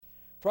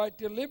For I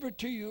delivered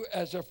to you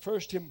as of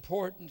first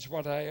importance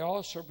what I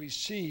also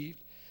received,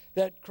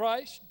 that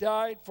Christ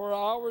died for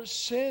our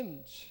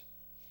sins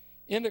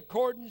in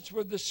accordance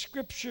with the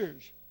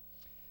Scriptures,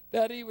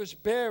 that he was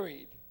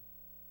buried,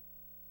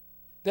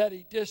 that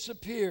he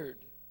disappeared,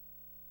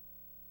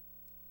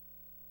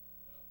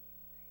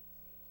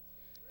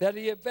 that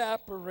he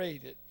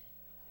evaporated,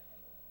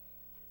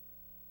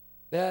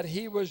 that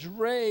he was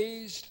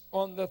raised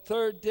on the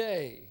third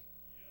day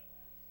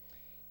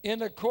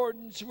in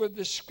accordance with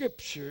the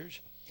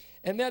Scriptures,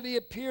 and that he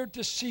appeared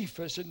to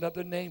Cephas,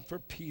 another name for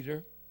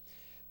Peter,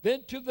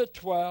 then to the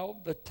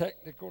 12, the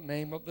technical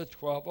name of the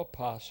 12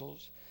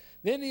 apostles.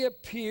 Then he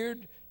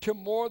appeared to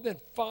more than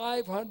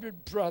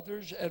 500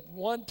 brothers at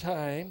one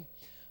time,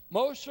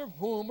 most of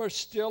whom are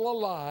still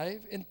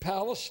alive in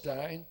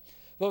Palestine,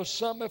 though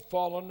some have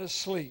fallen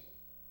asleep.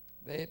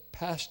 They had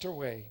passed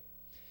away.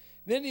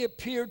 Then he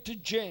appeared to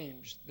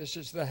James. This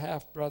is the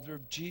half-brother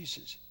of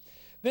Jesus.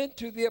 Then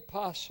to the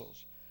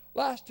apostles.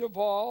 Last of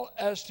all,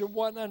 as to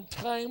one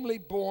untimely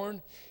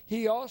born,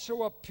 he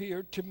also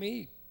appeared to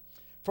me.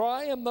 For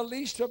I am the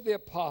least of the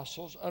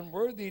apostles,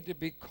 unworthy to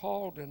be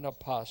called an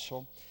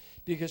apostle,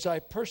 because I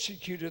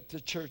persecuted the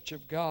church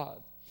of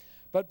God.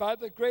 But by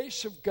the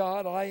grace of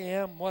God I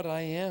am what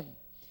I am,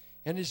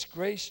 and his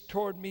grace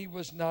toward me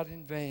was not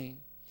in vain.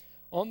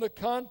 On the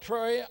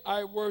contrary,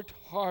 I worked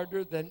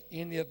harder than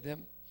any of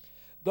them,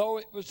 though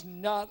it was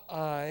not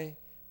I,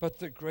 but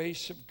the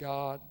grace of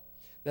God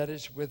that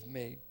is with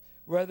me.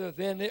 Whether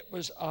then it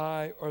was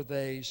I or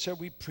they, so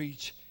we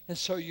preach, and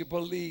so you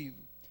believe.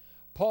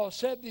 Paul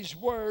said these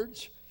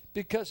words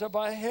because of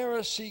a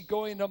heresy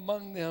going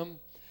among them,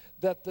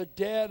 that the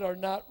dead are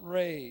not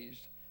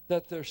raised,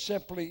 that there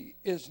simply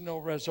is no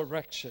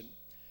resurrection.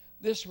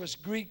 This was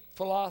Greek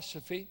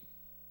philosophy.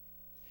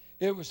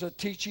 It was a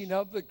teaching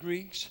of the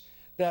Greeks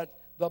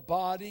that the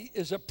body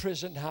is a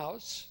prison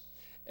house,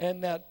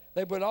 and that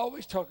they would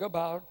always talk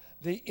about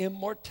the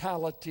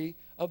immortality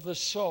of the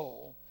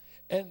soul.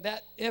 And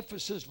that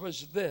emphasis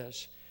was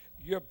this: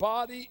 your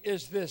body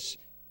is this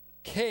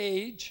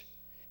cage,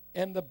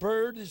 and the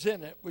bird is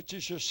in it, which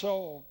is your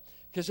soul.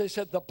 Because they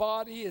said the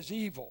body is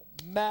evil,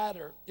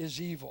 matter is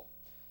evil.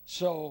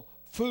 So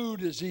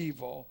food is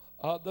evil,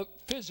 the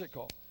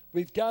physical.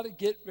 We've got to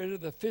get rid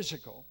of the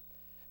physical.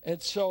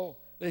 And so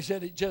they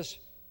said it just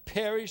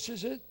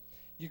perishes it.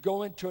 You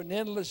go into an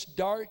endless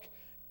dark.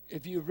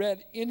 If you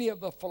read any of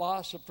the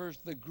philosophers,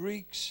 the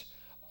Greeks,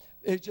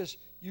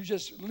 you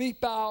just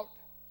leap out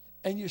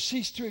and you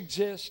cease to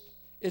exist.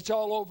 It's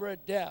all over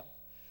at death.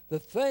 The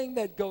thing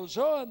that goes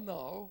on,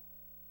 though,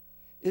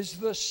 is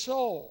the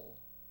soul.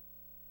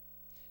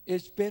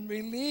 It's been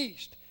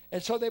released.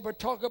 And so they would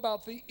talk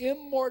about the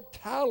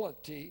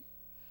immortality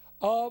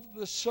of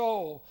the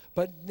soul,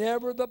 but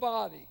never the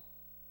body.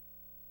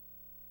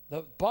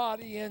 The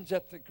body ends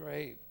at the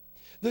grave.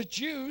 The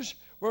Jews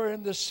were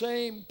in the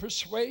same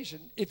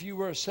persuasion if you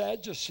were a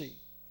Sadducee.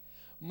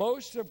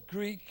 Most of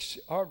Greeks,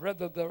 or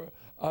rather the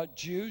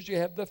Jews, you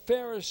have the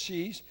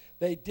Pharisees.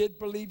 They did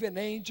believe in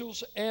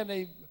angels and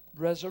a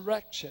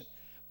resurrection,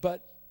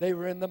 but they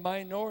were in the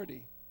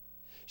minority.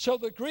 So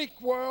the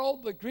Greek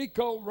world, the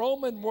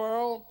Greco-Roman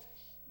world,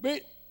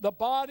 the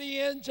body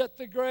ends at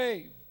the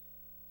grave.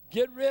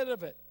 Get rid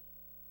of it.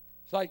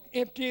 It's like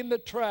emptying the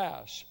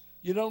trash.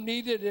 You don't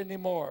need it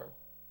anymore.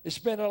 It's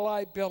been a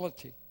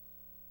liability.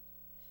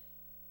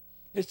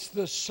 It's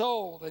the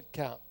soul that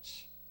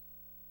counts.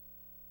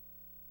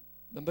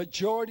 The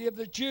majority of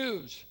the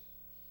Jews,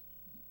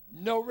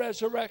 no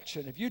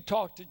resurrection. If you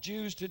talk to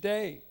Jews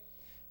today,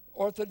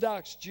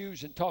 Orthodox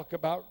Jews, and talk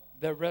about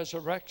their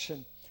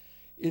resurrection,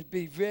 it'd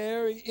be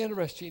very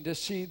interesting to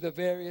see the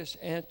various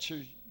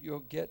answers you'll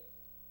get.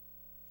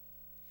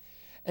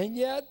 And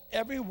yet,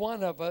 every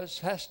one of us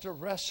has to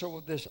wrestle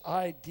with this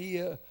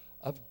idea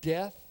of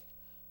death,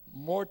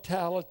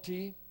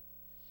 mortality.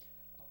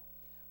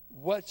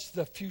 What's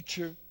the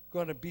future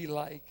going to be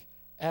like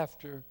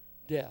after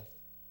death?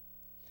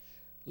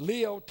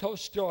 Leo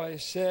Tolstoy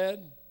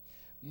said,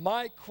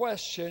 "My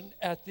question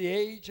at the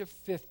age of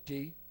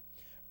 50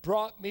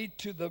 brought me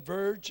to the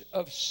verge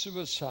of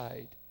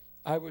suicide.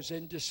 I was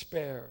in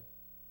despair.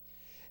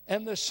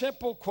 And the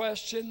simple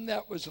question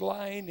that was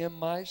lying in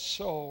my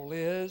soul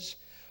is,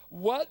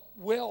 what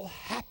will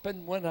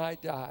happen when I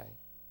die?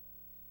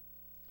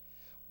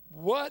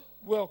 What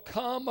will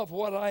come of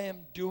what I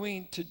am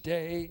doing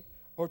today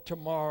or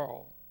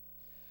tomorrow?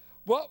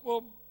 What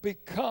will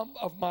become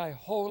of my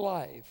whole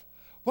life?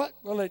 What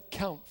will it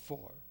count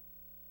for?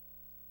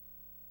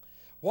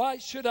 Why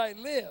should I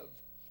live?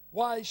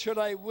 Why should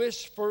I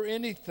wish for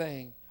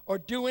anything or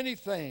do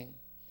anything?"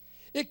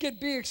 It could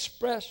be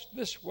expressed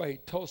this way,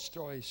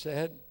 Tolstoy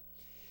said.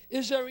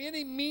 "Is there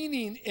any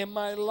meaning in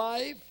my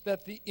life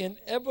that the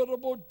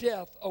inevitable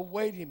death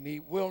awaiting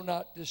me will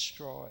not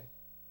destroy?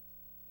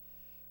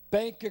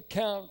 Bank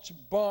accounts,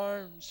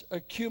 barns,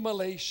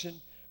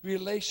 accumulation,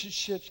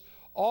 relationships,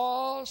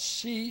 all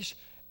cease,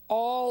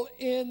 all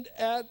end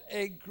at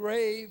a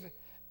grave,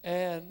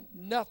 and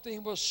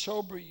nothing will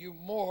sober you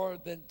more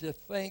than to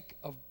think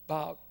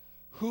about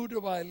Who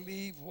do I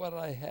leave what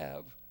I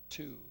have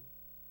to?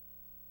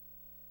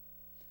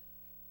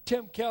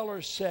 Tim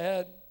Keller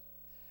said,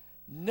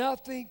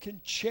 nothing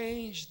can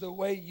change the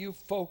way you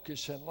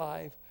focus in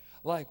life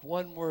like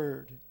one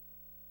word.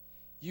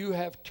 You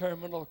have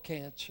terminal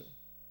cancer.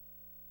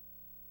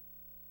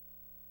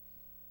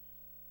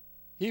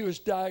 He was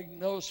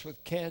diagnosed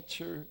with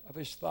cancer of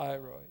his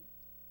thyroid.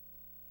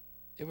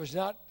 It was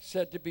not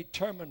said to be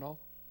terminal,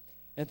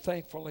 and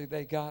thankfully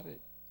they got it.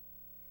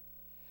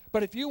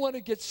 But if you want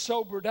to get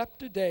sobered up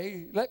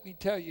today, let me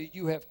tell you,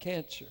 you have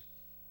cancer.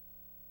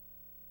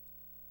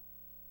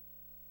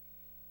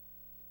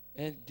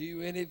 And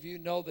do any of you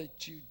know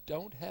that you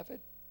don't have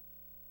it?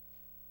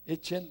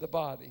 It's in the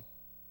body.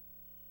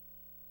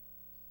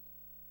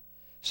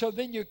 So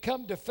then you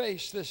come to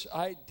face this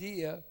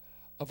idea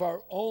of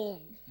our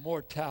own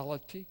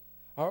mortality,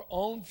 our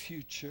own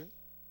future.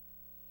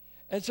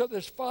 And so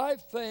there's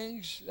 5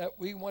 things that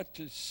we want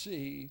to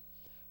see,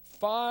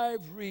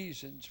 5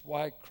 reasons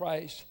why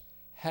Christ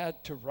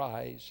had to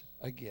rise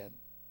again.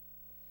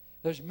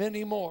 There's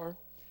many more,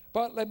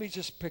 but let me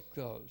just pick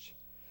those.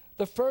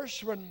 The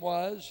first one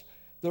was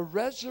the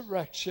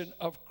resurrection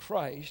of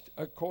Christ,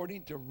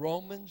 according to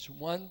Romans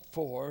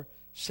 1:4,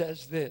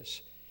 says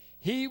this: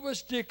 He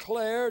was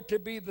declared to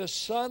be the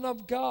Son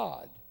of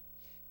God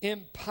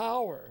in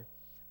power,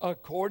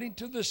 according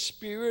to the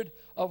Spirit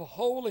of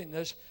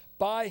holiness,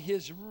 by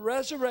his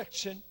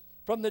resurrection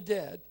from the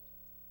dead,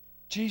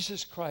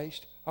 Jesus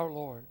Christ our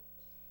Lord.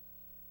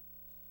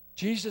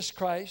 Jesus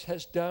Christ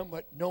has done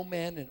what no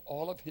man in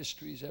all of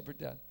history has ever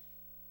done.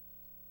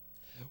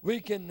 We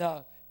can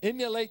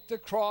emulate the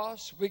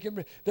cross.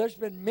 There's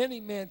been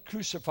many men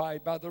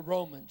crucified by the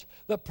Romans.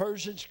 The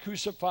Persians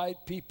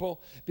crucified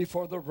people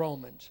before the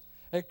Romans.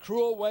 A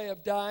cruel way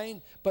of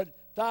dying, but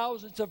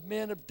thousands of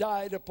men have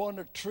died upon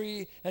a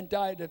tree and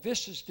died a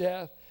vicious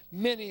death.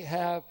 Many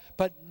have,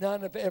 but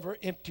none have ever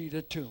emptied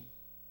a tomb.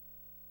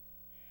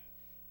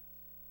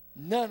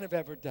 None have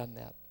ever done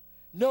that.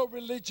 No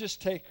religious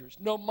takers,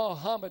 no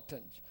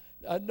Mohammedans,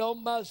 no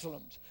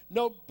Muslims,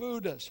 no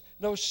Buddhists,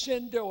 no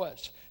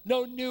Shintoists,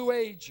 no New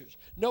Agers,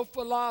 no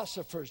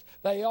philosophers.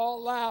 They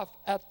all laugh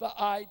at the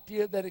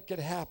idea that it could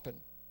happen.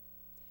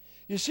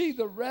 You see,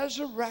 the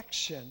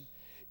resurrection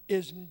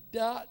is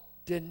not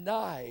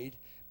denied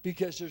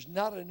because there's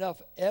not enough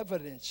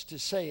evidence to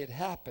say it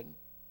happened.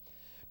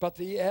 But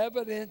the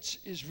evidence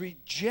is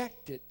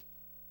rejected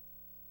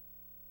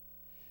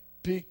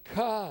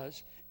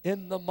because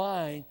in the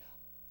mind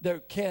there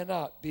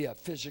cannot be a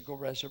physical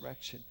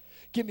resurrection.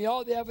 Give me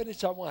all the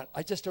evidence I want.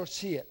 I just don't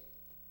see it.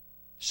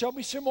 Show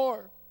me some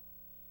more.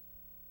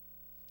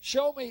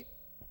 Show me.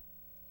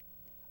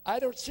 I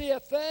don't see a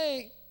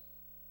thing.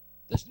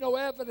 There's no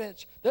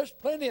evidence. There's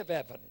plenty of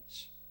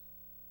evidence.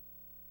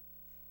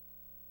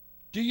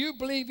 Do you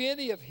believe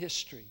any of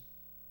history?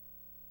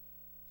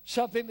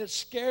 Something that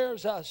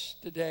scares us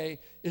today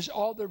is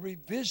all the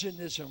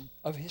revisionism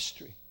of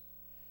history,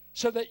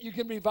 so that you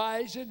can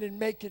revise it and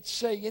make it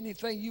say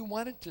anything you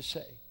want it to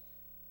say.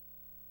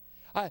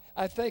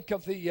 I think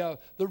of the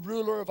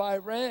ruler of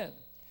Iran.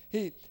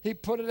 He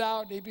put it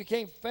out and he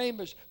became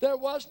famous. There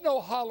was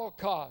no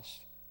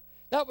Holocaust.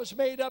 That was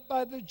made up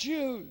by the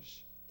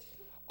Jews.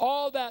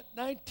 All that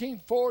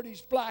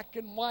 1940s black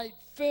and white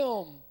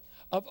film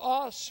of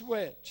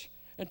Auschwitz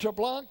and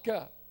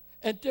Treblinka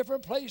and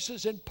different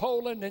places in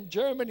Poland and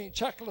Germany,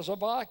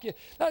 Czechoslovakia,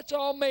 that's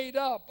all made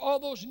up. All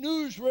those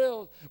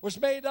newsreels was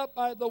made up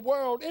by the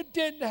world. It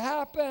didn't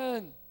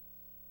happen.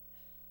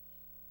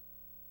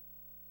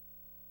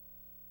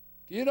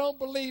 If you don't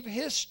believe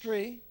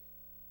history,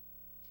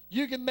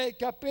 you can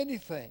make up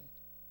anything.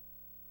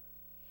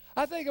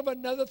 I think of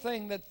another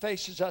thing that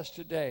faces us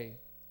today.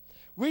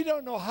 We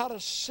don't know how to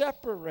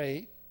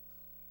separate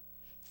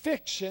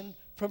fiction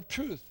from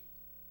truth.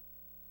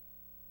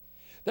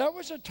 There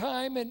was a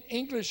time in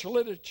English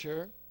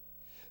literature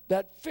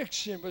that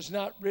fiction was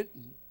not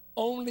written,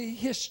 only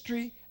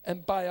history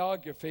and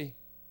biography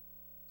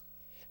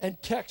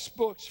and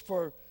textbooks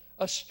for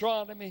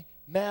astronomy,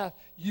 math.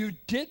 You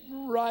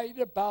didn't write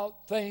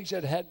about things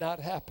that had not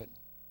happened.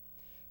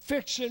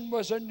 Fiction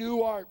was a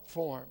new art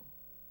form.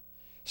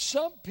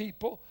 Some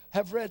people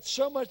have read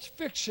so much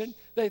fiction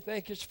they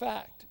think it's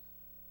fact.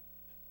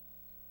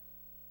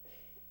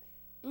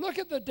 Look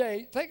at the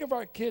day. Think of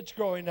our kids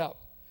growing up.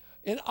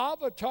 In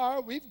Avatar,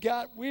 we've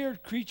got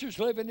weird creatures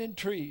living in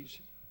trees.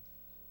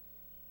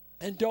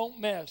 And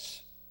don't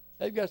mess.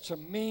 They've got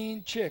some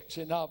mean chicks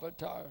in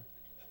Avatar.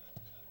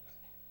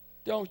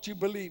 Don't you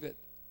believe it?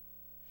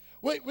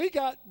 We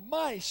got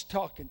mice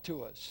talking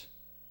to us.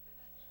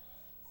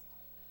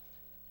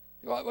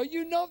 Well,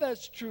 you know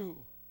that's true.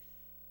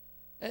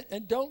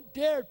 And don't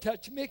dare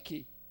touch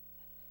Mickey.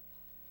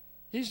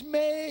 He's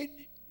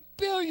made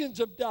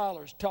billions of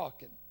dollars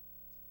talking.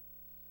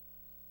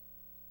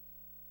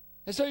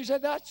 And so you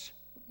said, that's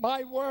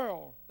my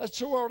world. That's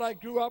the world I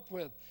grew up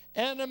with.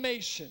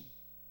 Animation,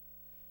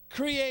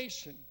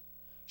 creation.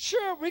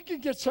 Sure, we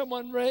can get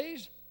someone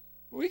raised.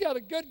 We got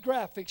a good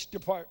graphics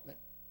department.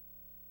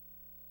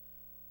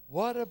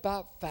 'What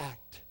about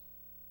fact?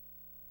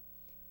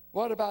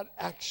 What about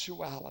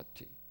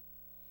actuality?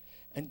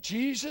 And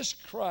Jesus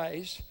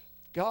Christ,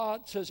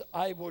 God says,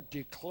 I will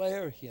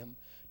declare him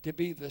to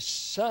be the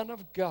Son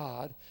of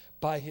God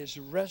by his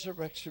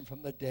resurrection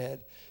from the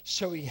dead.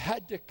 So he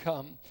had to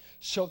come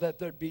so that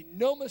there'd be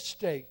no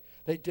mistake.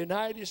 They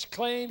denied his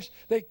claims.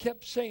 They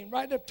kept saying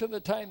right up to the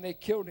time they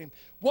killed him,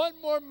 one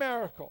more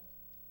miracle.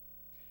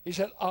 He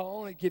said, I'll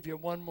only give you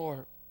one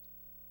more.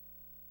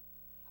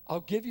 I'll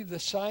give you the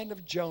sign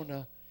of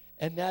Jonah,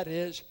 and that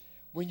is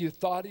when you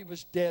thought he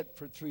was dead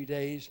for 3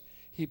 days,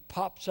 he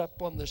pops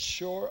up on the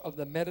shore of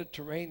the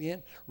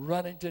Mediterranean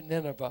running to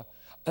Nineveh.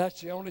 That's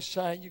the only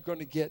sign you're going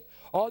to get.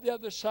 All the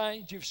other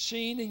signs you've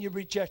seen and you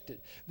rejected.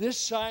 This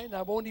sign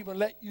I won't even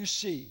let you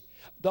see.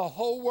 The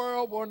whole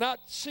world will not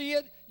see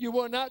it. You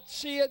will not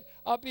see it.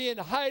 I'll be in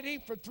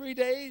hiding for 3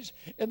 days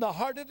in the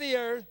heart of the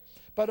earth.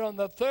 But on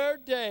the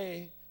third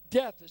day,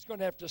 death is going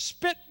to have to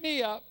spit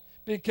me up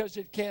because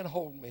it can't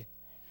hold me.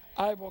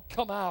 I will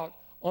come out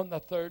on the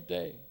third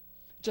day,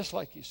 just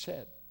like he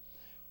said.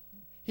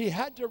 He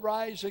had to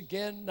rise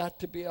again not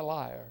to be a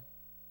liar.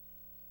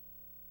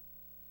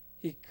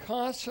 He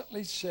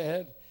constantly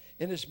said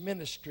in his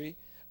ministry,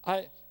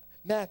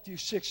 Matthew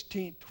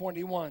 16:21,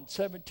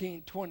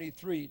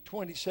 17:23,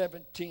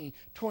 20:17,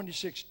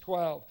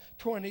 26:12,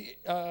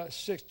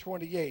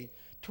 26:28,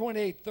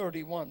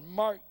 28:31,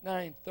 Mark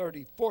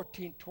 9:30,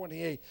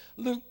 14:28,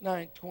 Luke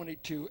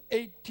 9:22,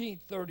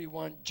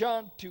 18:31,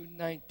 John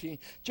 2:19,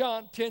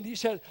 John 10. He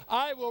said,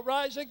 I will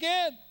rise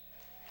again.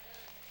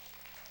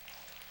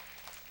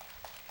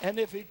 And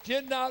if he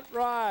did not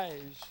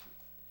rise,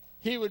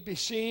 he would be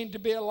seen to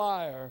be a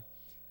liar.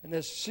 And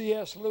as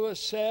C.S. Lewis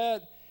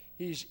said,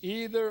 he's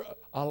either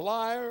a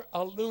liar,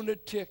 a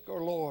lunatic,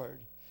 or Lord.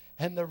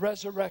 And the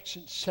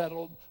resurrection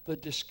settled the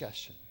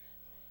discussion.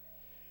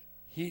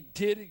 He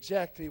did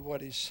exactly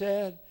what he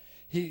said.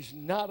 He's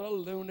not a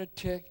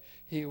lunatic.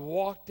 He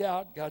walked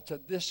out. God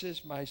said, this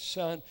is my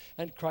son.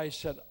 And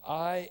Christ said,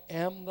 I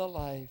am the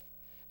life,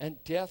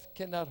 and death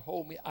cannot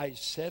hold me. I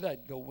said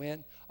I'd go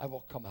in. I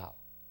will come out.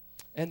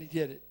 And he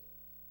did it.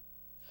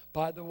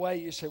 By the way,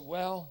 you say,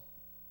 well,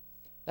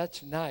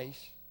 that's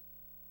nice.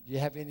 Do you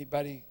have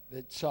anybody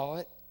that saw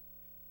it?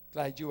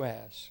 Glad you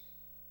asked.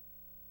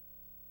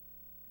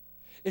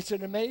 It's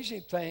an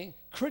amazing thing.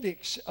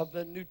 Critics of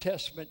the New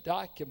Testament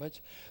documents,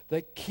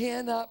 they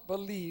cannot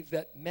believe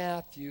that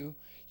Matthew,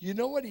 you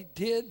know what he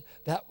did?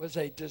 That was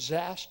a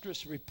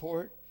disastrous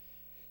report.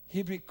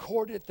 He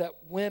recorded that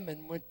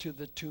women went to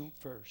the tomb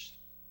first.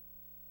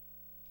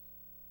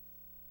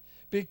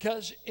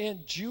 Because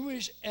in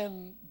Jewish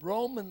and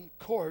Roman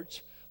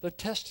courts, the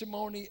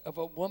testimony of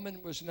a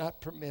woman was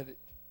not permitted.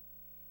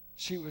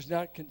 She was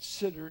not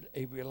considered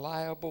a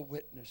reliable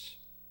witness.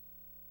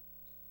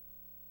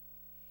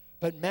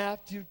 But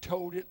Matthew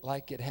told it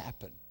like it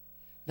happened,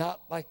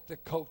 not like the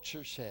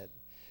culture said.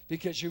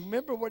 Because you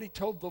remember what he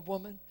told the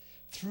woman?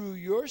 Through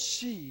your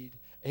seed,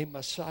 a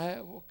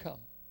Messiah will come.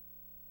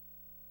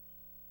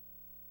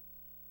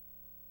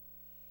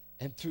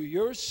 And through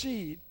your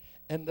seed,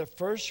 and the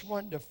first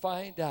one to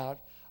find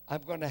out,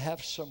 I'm going to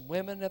have some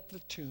women at the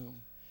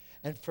tomb.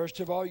 And first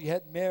of all, you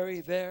had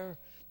Mary there.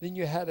 Then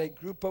you had a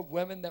group of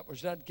women that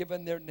was not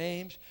given their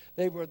names.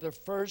 They were the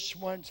first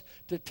ones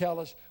to tell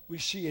us, we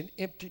see an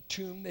empty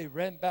tomb. They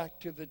ran back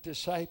to the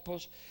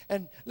disciples.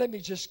 And let me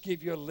just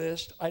give you a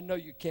list. I know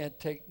you can't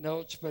take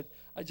notes, but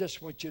I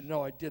just want you to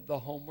know I did the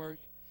homework.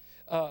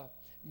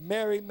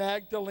 Mary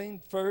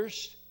Magdalene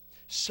first.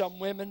 Some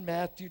women,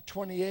 Matthew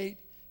 28.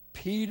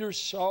 Peter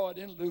saw it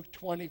in Luke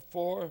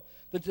 24.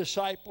 The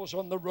disciples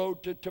on the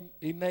road to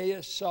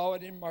Emmaus saw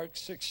it in Mark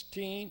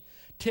 16.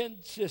 10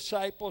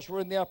 disciples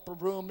were in the upper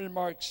room in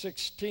Mark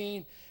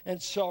 16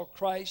 and saw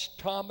Christ.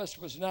 Thomas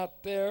was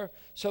not there.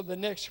 So the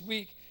next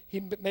week,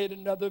 he made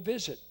another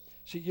visit.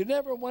 See, you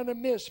never want to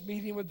miss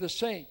meeting with the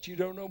saints. You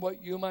don't know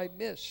what you might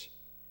miss.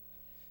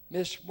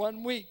 Miss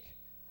 1 week.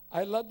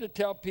 I love to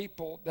tell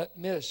people that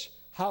miss,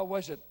 how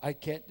was it? I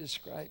can't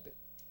describe it.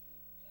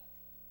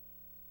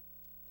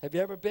 Have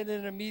you ever been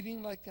in a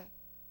meeting like that?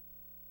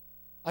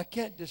 I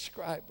can't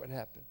describe what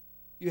happened.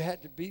 You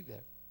had to be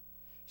there.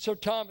 So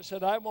Thomas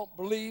said, I won't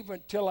believe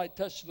until I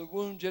touch the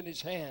wounds in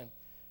his hand.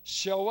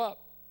 Show up.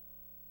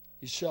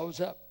 He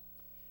shows up.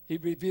 He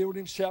revealed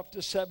himself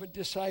to 7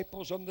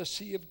 disciples on the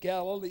Sea of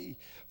Galilee.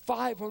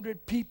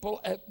 500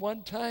 people at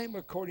one time,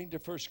 according to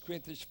 1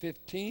 Corinthians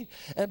 15.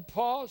 And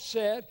Paul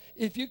said,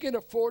 if you can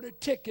afford a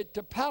ticket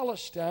to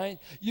Palestine,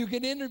 you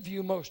can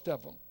interview most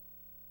of them.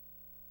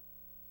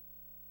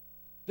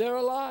 They're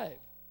alive.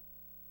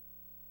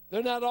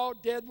 They're not all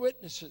dead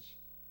witnesses.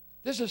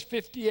 This is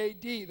 50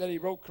 A.D. that he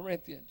wrote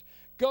Corinthians.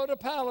 Go to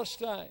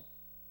Palestine.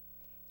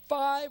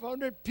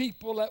 500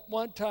 people at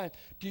one time.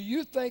 Do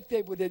you think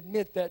they would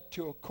admit that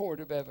to a court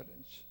of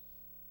evidence?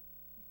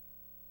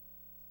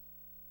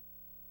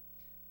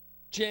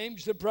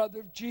 James, the brother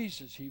of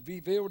Jesus, he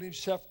revealed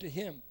himself to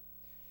him.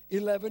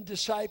 11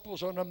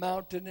 disciples on a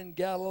mountain in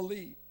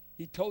Galilee.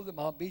 He told them,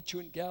 I'll meet you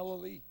in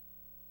Galilee.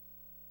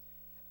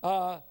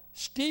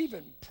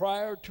 Stephen,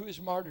 prior to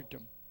his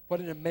martyrdom, what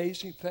an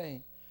amazing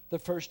thing. the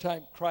first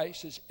time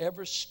Christ has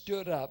ever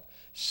stood up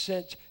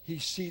since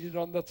he's seated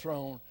on the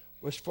throne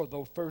was for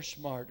the first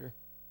martyr.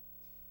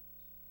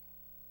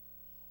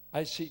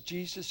 I see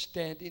Jesus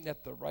standing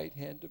at the right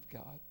hand of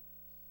God.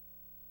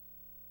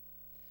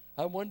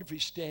 I wonder if he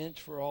stands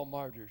for all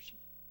martyrs.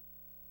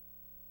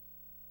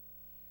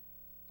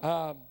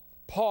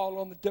 Paul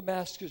on the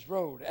Damascus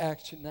Road,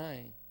 Acts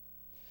 9.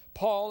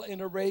 Paul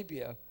in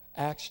Arabia,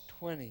 Acts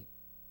 20.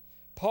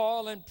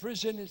 Paul in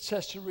prison in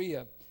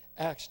Caesarea,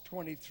 Acts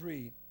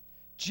 23.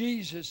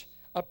 Jesus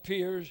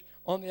appears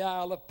on the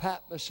Isle of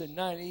Patmos in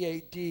 90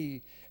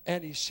 AD,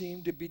 and he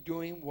seemed to be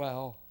doing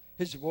well.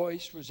 His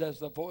voice was as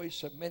the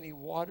voice of many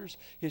waters.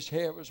 His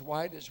hair was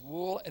white as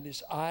wool, and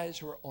his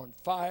eyes were on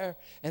fire,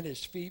 and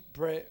his feet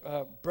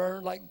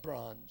burned like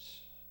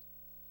bronze.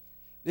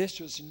 This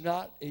was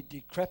not a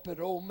decrepit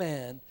old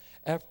man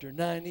after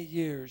 90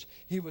 years.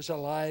 He was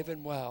alive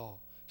and well,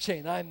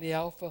 saying, I'm the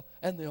Alpha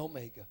and the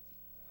Omega.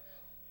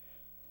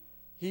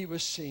 He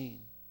was seen.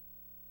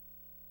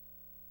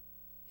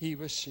 He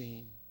was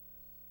seen.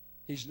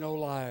 He's no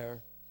liar.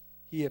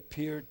 He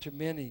appeared to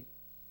many.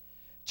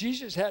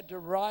 Jesus had to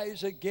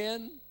rise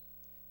again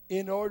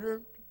in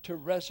order to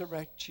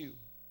resurrect you.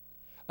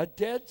 A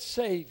dead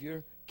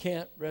Savior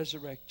can't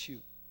resurrect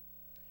you.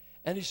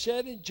 And he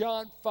said in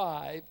John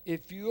 5,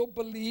 if you'll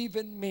believe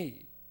in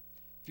me,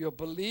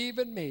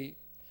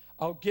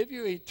 I'll give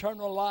you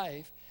eternal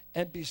life,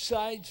 and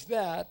besides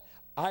that,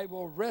 I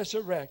will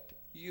resurrect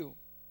you.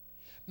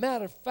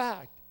 Matter of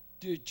fact,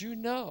 did you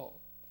know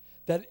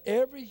that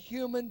every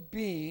human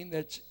being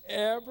that's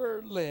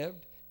ever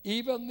lived,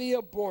 even the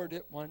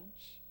aborted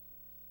ones,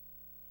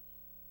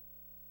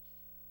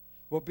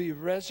 will be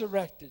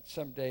resurrected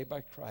someday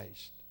by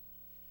Christ?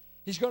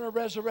 He's going to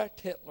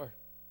resurrect Hitler.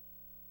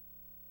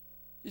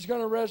 He's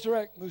going to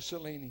resurrect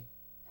Mussolini.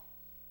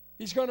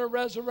 He's going to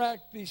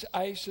resurrect these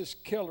ISIS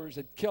killers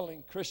that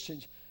killing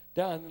Christians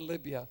down in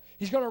Libya.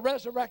 He's going to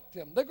resurrect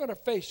them. They're going to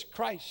face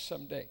Christ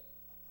someday.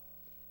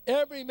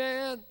 Every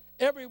man,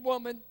 every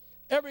woman,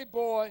 every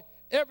boy,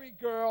 every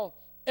girl,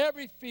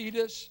 every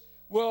fetus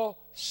will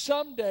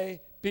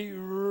someday be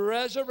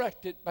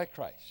resurrected by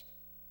Christ.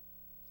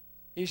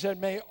 He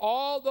said, may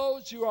all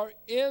those who are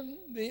in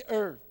the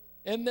earth,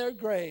 in their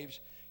graves,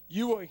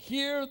 you will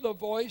hear the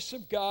voice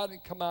of God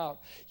and come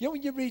out. You know,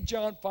 when you read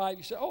John 5,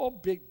 you say, oh,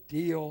 big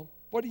deal.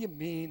 What do you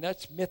mean?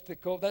 That's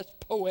mythical. That's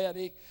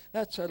poetic.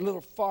 That's a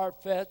little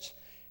far-fetched.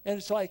 And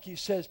it's like he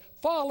says,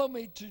 follow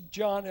me to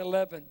John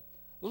 11.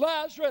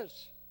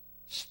 Lazarus,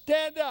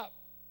 stand up.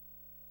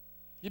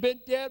 You've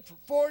been dead for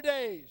 4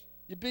 days.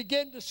 You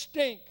begin to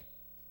stink.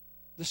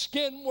 The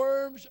skin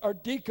worms are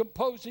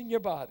decomposing your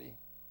body.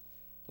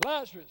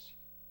 Lazarus,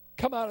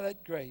 come out of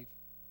that grave.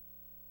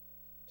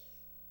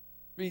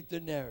 Read the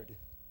narrative.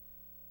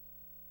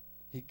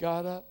 He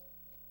got up,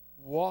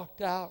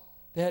 walked out.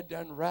 They had to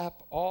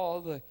unwrap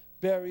all the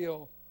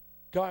burial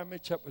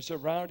garments that was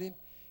around him.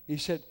 He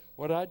said,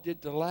 what I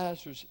did to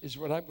Lazarus is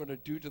what I'm going to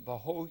do to the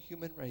whole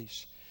human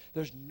race.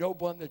 There's no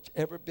one that's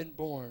ever been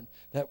born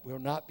that will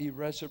not be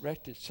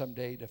resurrected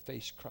someday to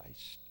face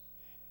Christ.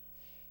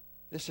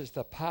 This is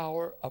the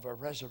power of a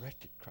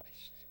resurrected Christ.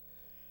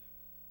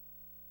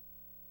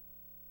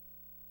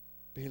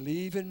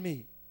 Believe in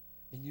me,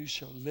 and you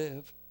shall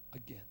live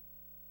again.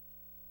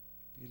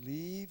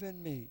 Believe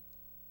in me,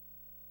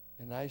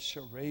 and I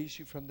shall raise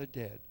you from the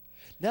dead.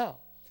 Now,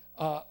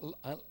 now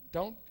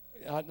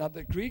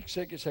the Greeks,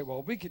 they could say,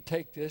 well, we could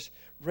take this,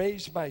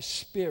 raise my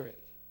spirit.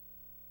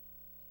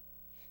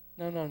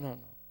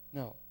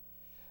 No.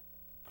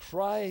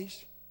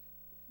 Christ,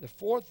 the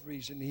fourth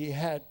reason he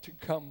had to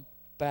come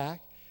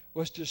back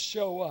was to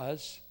show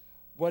us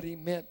what he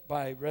meant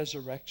by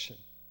resurrection.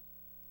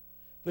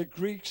 The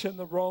Greeks and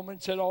the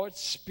Romans said, oh, it's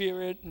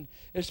spirit and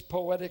it's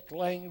poetic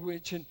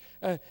language.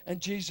 And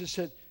Jesus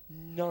said,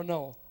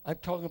 no, I'm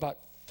talking about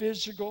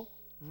physical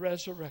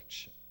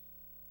resurrection.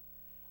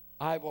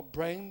 I will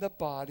bring the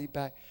body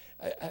back.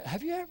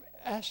 Have you ever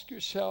asked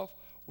yourself,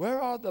 where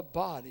are the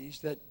bodies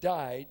that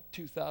died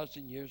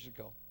 2,000 years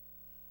ago?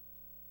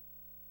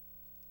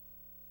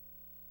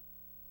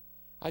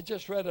 I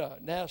just read a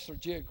National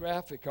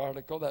Geographic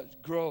article that's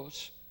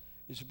gross.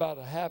 It's about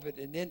a habit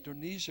in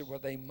Indonesia where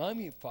they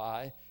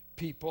mummify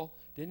people.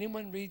 Did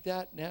anyone read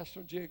that,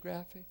 National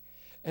Geographic?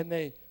 And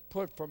they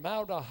put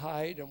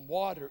formaldehyde and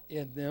water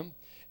in them.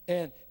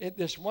 And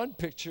this one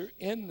picture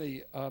in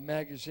the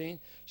magazine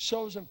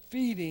shows them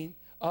feeding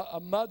a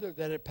mother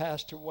that had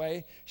passed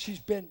away. She's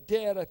been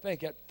dead, I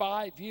think, at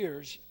 5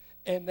 years,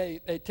 and they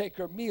take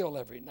her meal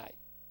every night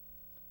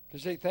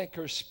because they think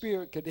her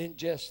spirit could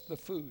ingest the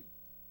food.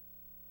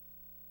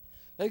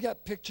 They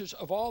got pictures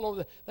of all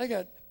over. They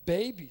got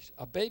babies.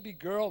 A baby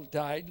girl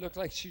died, looked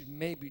like she was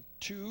maybe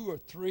 2 or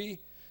 3.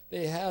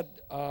 They had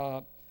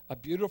a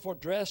beautiful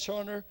dress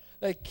on her.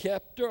 They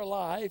kept her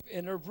alive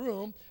in her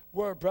room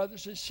where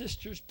brothers and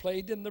sisters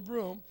played in the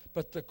room,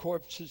 but the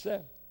corpse is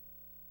there.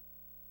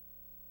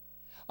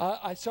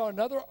 I saw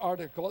another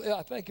article,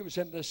 I think it was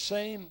in the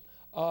same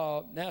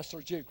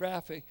National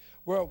Geographic,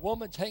 where a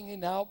woman's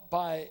hanging out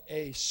by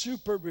a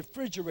super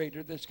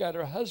refrigerator that's got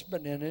her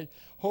husband in it,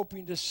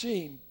 hoping to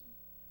see him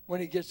when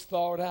he gets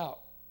thawed out.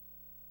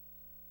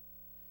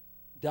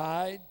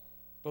 Died,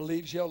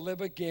 believes he'll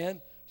live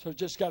again, so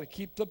just got to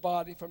keep the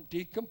body from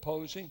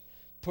decomposing,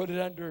 put it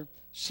under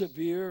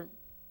severe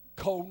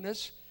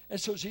coldness. And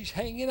so she's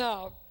hanging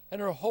out,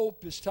 and her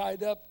hope is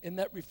tied up in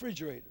that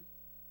refrigerator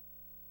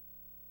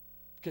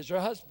because her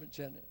husband's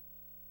in it.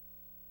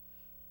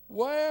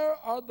 Where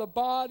are the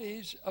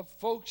bodies of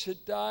folks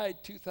that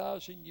died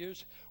 2,000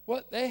 years?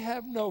 What? They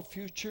have no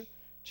future.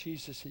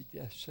 Jesus said,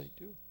 yes, they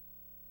do.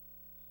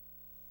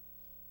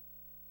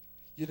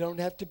 You don't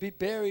have to be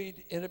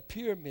buried in a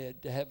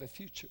pyramid to have a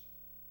future.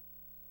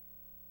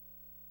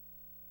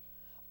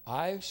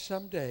 I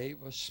someday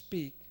will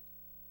speak,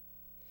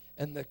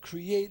 and the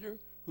Creator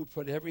who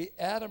put every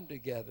atom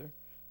together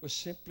will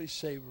simply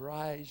say,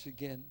 rise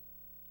again.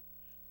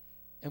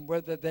 And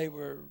whether they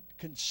were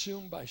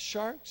consumed by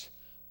sharks,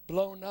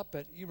 blown up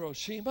at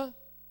Hiroshima,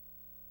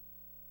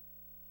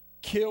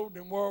 killed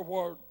in World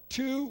War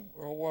II,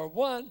 World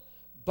War I,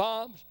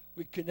 bombs,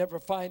 we could never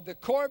find the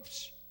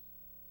corpse.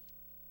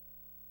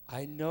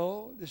 I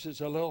know this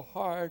is a little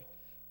hard.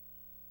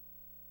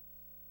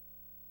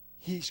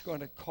 He's going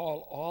to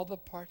call all the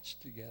parts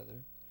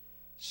together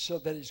so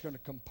that he's going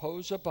to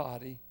compose a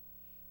body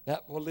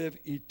that will live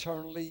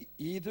eternally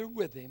either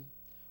with him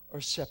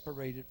or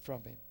separated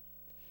from him.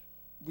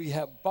 We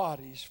have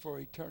bodies for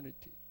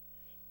eternity.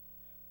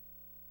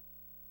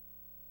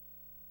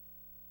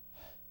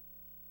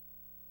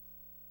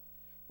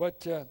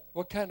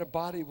 What kind of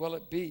body will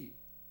it be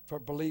for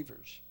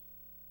believers?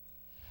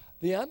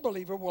 The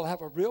unbeliever will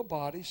have a real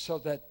body so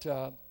that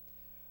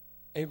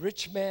a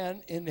rich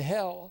man in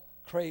hell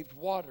craved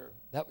water.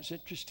 That was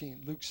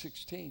interesting, Luke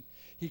 16.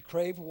 He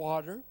craved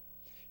water.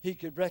 He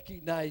could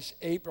recognize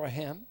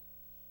Abraham.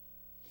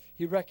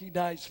 He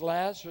recognized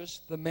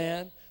Lazarus, the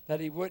man that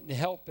he wouldn't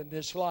help in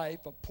this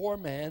life, a poor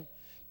man,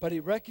 but he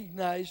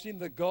recognized him.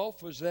 The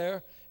gulf was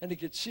there, and he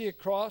could see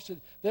across it.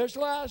 There's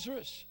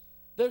Lazarus.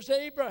 There's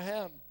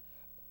Abraham.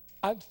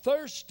 I'm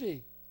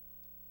thirsty.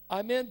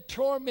 I'm in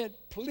torment.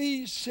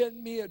 Please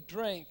send me a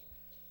drink.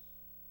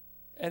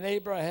 And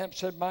Abraham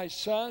said, my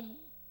son,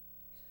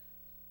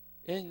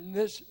 in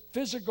this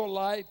physical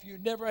life, you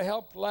never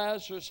helped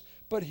Lazarus,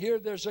 but here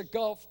there's a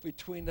gulf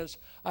between us.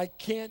 I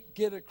can't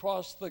get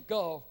across the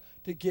gulf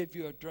to give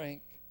you a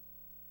drink.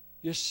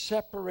 You're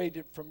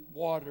separated from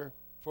water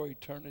for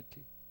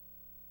eternity.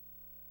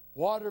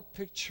 Water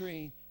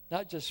picturing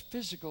not just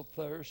physical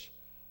thirst,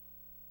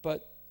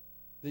 but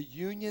the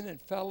union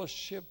and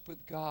fellowship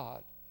with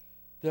God.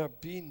 There'll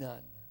be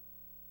none.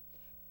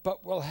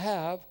 But we'll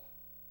have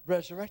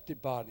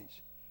resurrected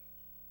bodies.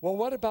 Well,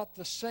 what about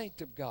the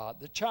saint of God,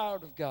 the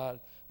child of God,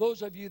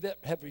 those of you that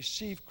have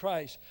received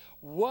Christ?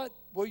 What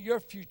will your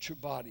future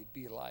body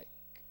be like?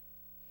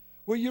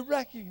 Will you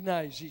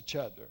recognize each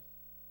other?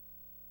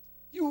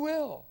 You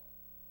will.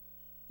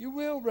 You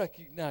will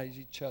recognize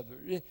each other.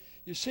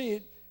 You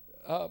see,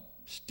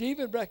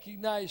 Stephen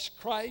recognized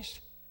Christ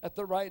at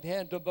the right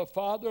hand of the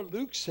Father.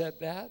 Luke said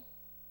that.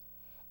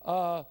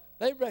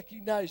 They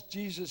recognized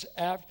Jesus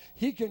after.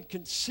 He can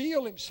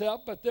conceal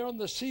himself, but they're on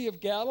the Sea of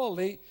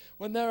Galilee.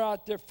 When they're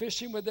out there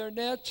fishing with their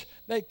nets,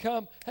 they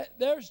come, hey,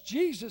 there's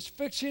Jesus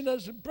fixing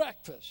us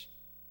breakfast.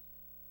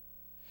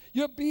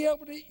 You'll be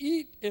able to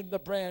eat in the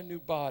brand new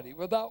body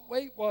without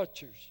Weight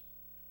Watchers.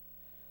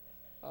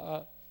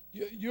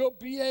 You'll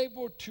be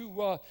able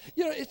to,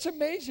 it's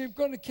amazing. You're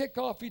going to kick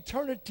off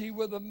eternity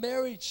with a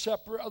marriage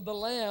supper of the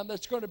Lamb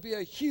that's going to be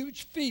a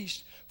huge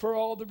feast for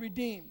all the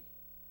redeemed.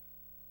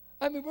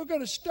 I mean, we're going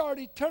to start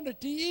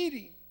eternity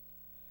eating.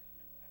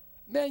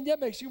 Man, that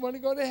makes you want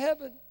to go to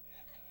heaven.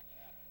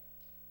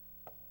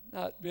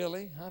 Not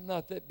really. I'm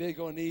not that big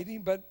on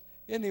eating, but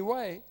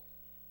anyway.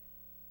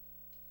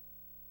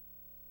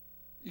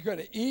 You're going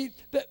to eat.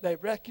 They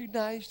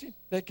recognized him.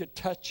 They could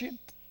touch him.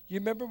 You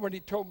remember when he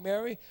told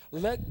Mary,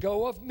 let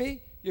go of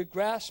me. You're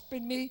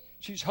grasping me.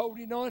 She's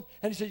holding on.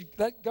 And he said,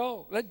 let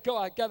go. Let go.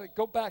 I got to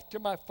go back to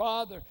my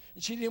Father.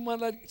 And she didn't want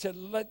to let it. He said,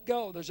 let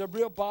go. There's a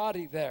real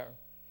body there.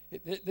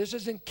 This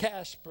isn't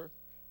Casper.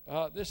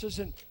 This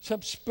isn't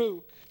some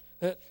spook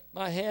that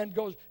my hand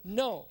goes.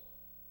 No.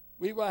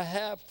 We will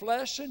have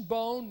flesh and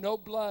bone, no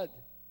blood.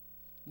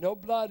 No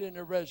blood in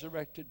a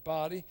resurrected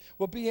body.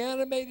 We'll be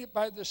animated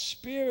by the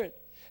Spirit.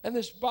 And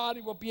this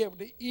body will be able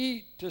to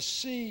eat, to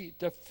see,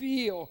 to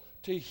feel,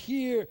 to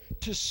hear,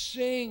 to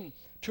sing,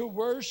 to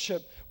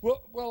worship.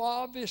 We'll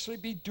obviously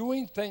be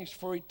doing things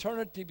for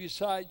eternity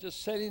besides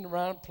just sitting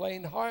around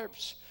playing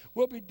harps.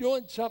 We'll be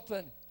doing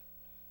something.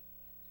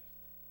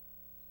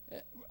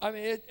 I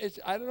mean,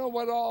 I don't know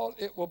what all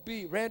it will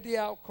be. Randy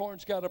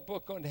Alcorn's got a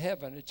book on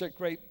heaven. It's a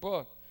great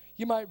book.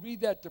 You might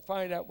read that to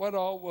find out what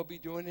all we'll be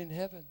doing in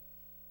heaven.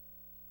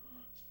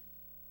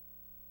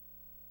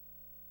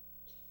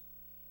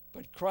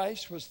 But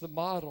Christ was the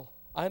model.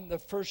 I'm the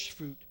first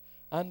fruit.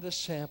 I'm the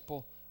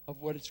sample of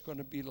what it's going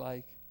to be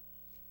like.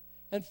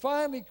 And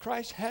finally,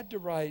 Christ had to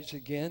rise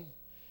again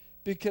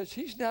because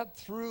he's not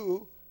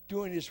through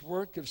doing his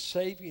work of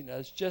saving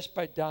us just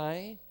by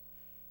dying,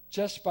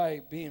 just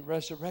by being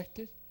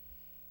resurrected.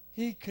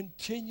 He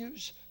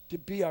continues to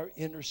be our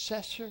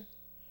intercessor,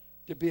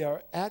 to be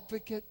our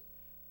advocate,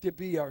 to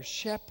be our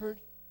shepherd,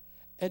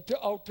 and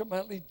to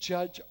ultimately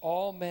judge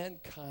all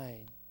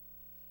mankind.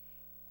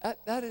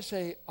 That is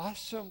an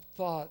awesome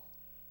thought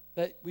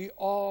that we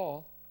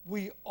all,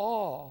 I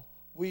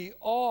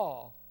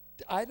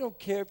don't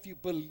care if you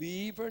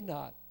believe or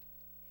not,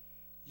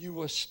 you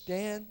will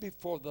stand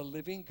before the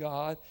living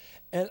God.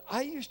 And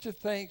I used to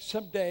think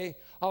someday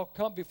I'll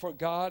come before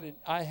God, and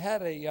I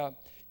had a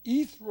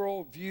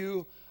ethereal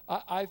view.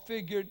 I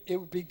figured it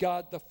would be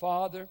God the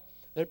Father.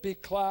 There'd be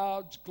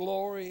clouds,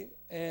 glory,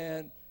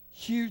 and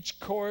huge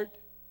court.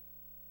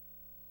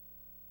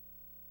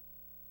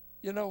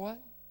 You know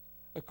what?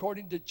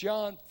 According to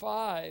John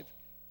 5,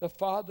 the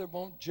Father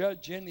won't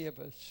judge any of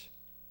us.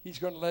 He's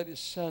going to let his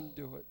Son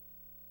do it.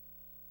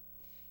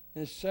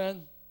 And his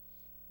Son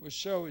will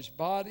show his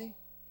body.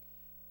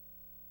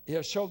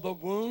 He'll show the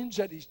wounds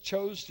that he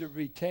chose to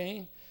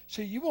retain.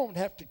 So you won't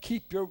have to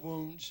keep your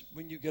wounds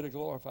when you get a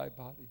glorified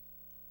body.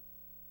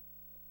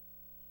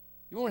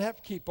 You won't have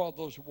to keep all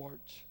those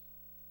warts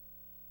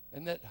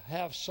and that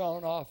half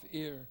sawn off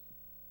ear.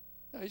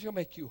 No, he's going to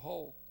make you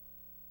whole.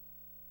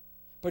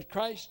 But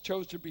Christ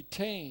chose to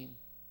retain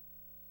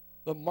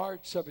the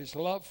marks of his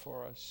love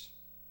for us.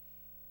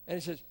 And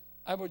he says,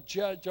 I will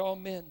judge all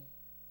men.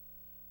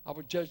 I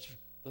will judge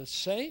the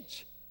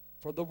saints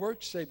for the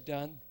works they've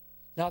done,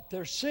 not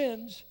their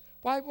sins.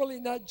 Why will he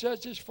not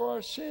judge us for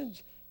our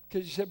sins?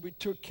 Because he said we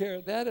took care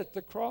of that at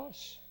the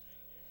cross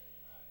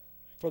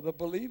for the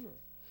believer.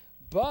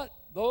 But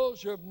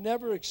those who have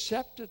never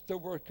accepted the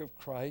work of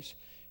Christ,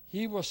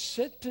 he will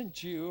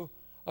sentence you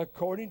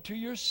according to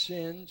your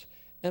sins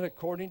and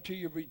according to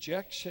your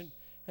rejection,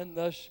 and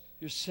thus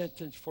your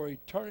sentence for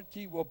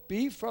eternity will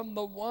be from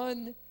the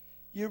one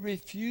you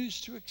refuse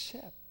to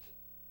accept.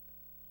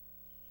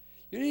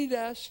 You need to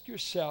ask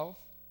yourself,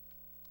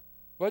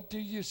 what do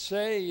you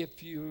say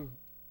if you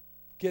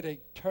get a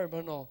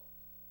terminal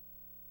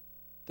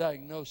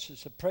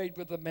diagnosis? I prayed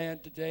with a man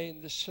today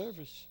in this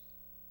service.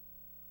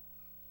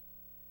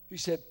 He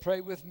said, pray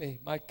with me.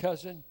 My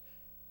cousin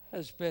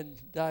has been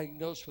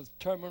diagnosed with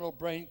terminal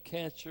brain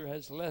cancer,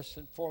 has less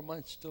than 4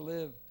 months to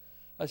live.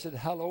 I said,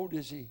 how old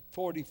is he?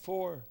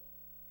 44.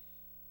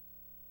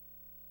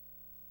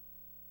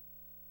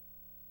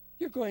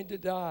 You're going to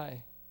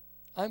die.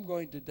 I'm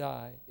going to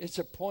die. It's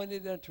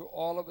appointed unto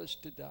all of us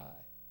to die.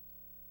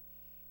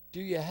 Do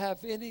you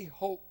have any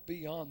hope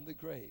beyond the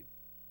grave?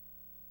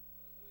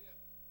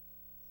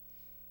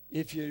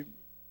 If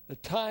the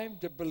time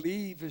to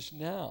believe is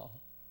now.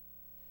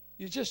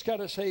 You just got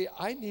to say,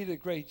 I need a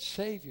great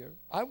Savior.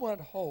 I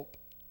want hope.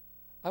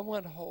 I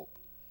want hope.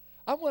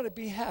 I want to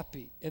be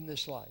happy in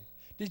this life.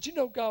 Did you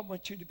know God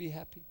wants you to be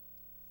happy?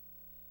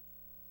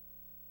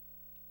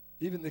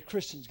 Even the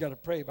Christians got to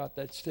pray about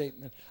that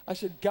statement. I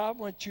said, God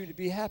wants you to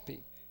be happy.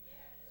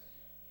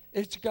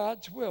 It's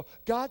God's will.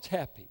 God's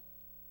happy.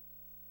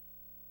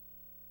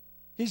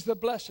 He's the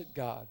blessed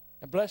God.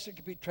 And blessed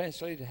can be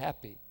translated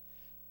happy.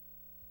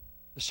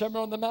 The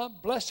Sermon on the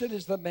Mount, blessed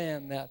is the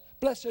man that.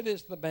 Blessed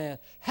is the man.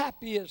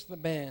 Happy is the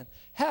man.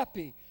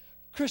 Happy.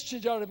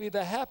 Christians ought to be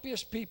the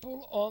happiest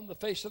people on the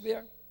face of the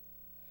earth.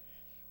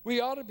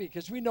 We ought to be,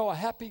 because we know a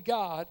happy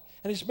God,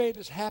 and he's made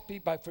us happy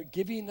by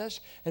forgiving us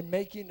and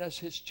making us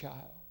his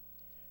child.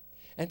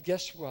 And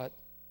guess what?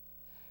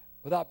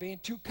 Without being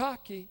too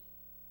cocky,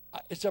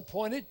 it's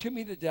appointed to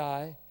me to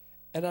die,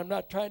 and I'm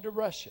not trying to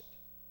rush it.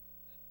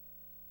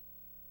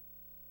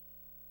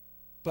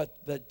 But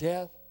the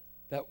death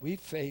that we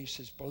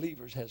face as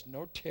believers has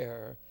no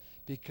terror,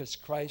 because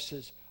Christ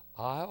says,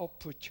 I'll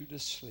put you to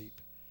sleep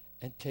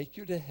and take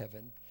you to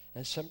heaven,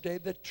 and someday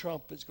the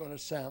trump is going to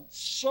sound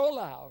so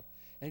loud,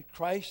 and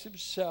Christ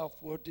himself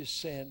will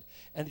descend,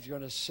 and he's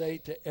going to say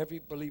to every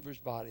believer's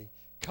body,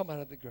 come out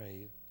of the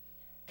grave.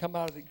 Come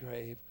out of the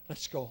grave.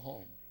 Let's go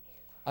home.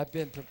 I've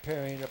been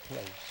preparing a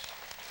place.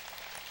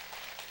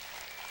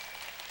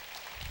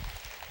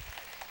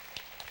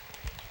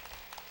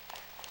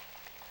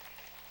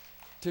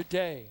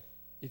 Today,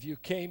 if you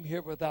came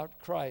here without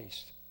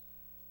Christ,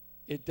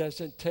 it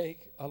doesn't take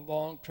a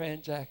long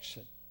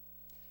transaction.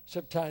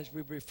 Sometimes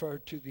we refer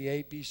to the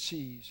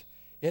ABCs.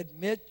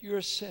 Admit you're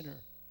a sinner.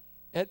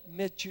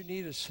 Admit you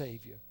need a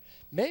Savior.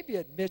 Maybe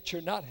admit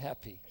you're not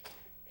happy.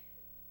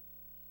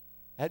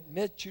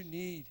 Admit you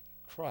need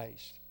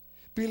Christ.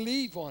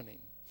 Believe on him.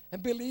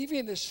 And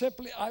believing is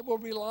simply, I will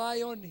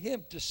rely on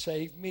him to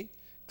save me,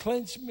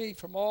 cleanse me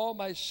from all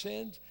my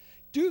sins,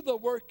 do the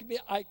work in me.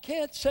 I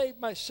can't save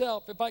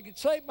myself. If I can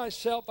save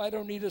myself, I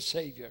don't need a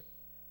Savior.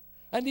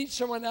 I need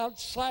someone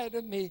outside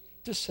of me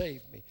to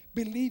save me.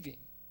 Believing.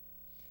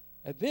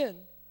 And then,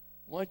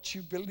 once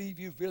you believe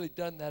you've really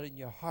done that in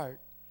your heart,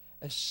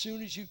 as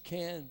soon as you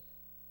can,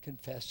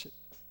 confess it.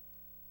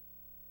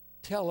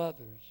 Tell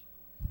others.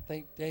 I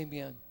think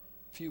Damien,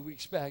 a few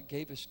weeks back,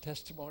 gave us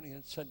testimony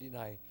on Sunday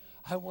night.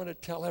 I want to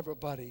tell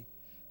everybody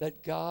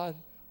that God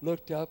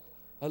looked up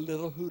a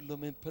little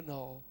hoodlum in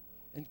Pinole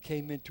and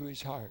came into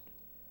his heart.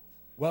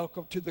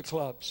 Welcome to the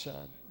club,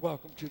 son.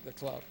 Welcome to the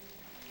club.